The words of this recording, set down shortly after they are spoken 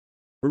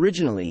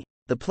Originally,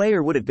 the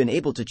player would have been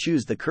able to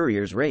choose the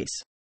Courier's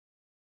race.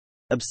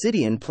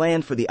 Obsidian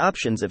planned for the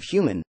options of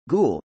human,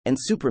 ghoul, and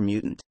super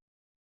mutant.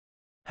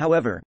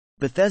 However,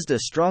 Bethesda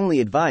strongly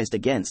advised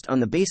against on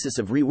the basis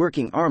of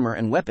reworking armor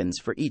and weapons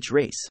for each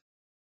race.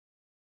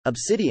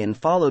 Obsidian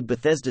followed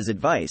Bethesda's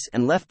advice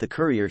and left the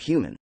Courier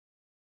human.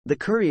 The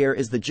Courier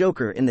is the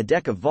Joker in the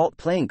deck of Vault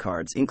playing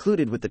cards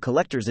included with the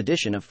collector's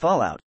edition of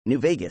Fallout, New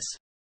Vegas.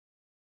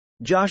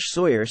 Josh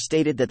Sawyer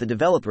stated that the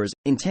developers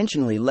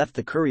intentionally left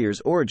the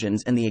Courier's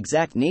origins and the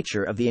exact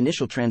nature of the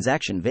initial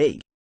transaction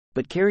vague,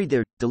 but carried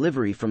their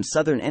delivery from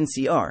southern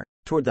NCR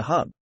toward the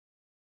hub.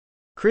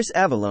 Chris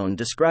Avallone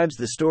describes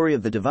the story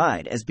of the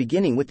Divide as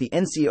beginning with the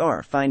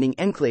NCR finding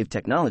enclave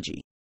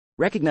technology,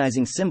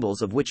 recognizing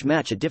symbols of which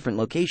match a different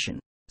location,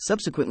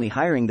 subsequently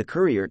hiring the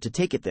Courier to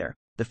take it there,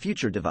 the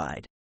future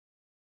Divide.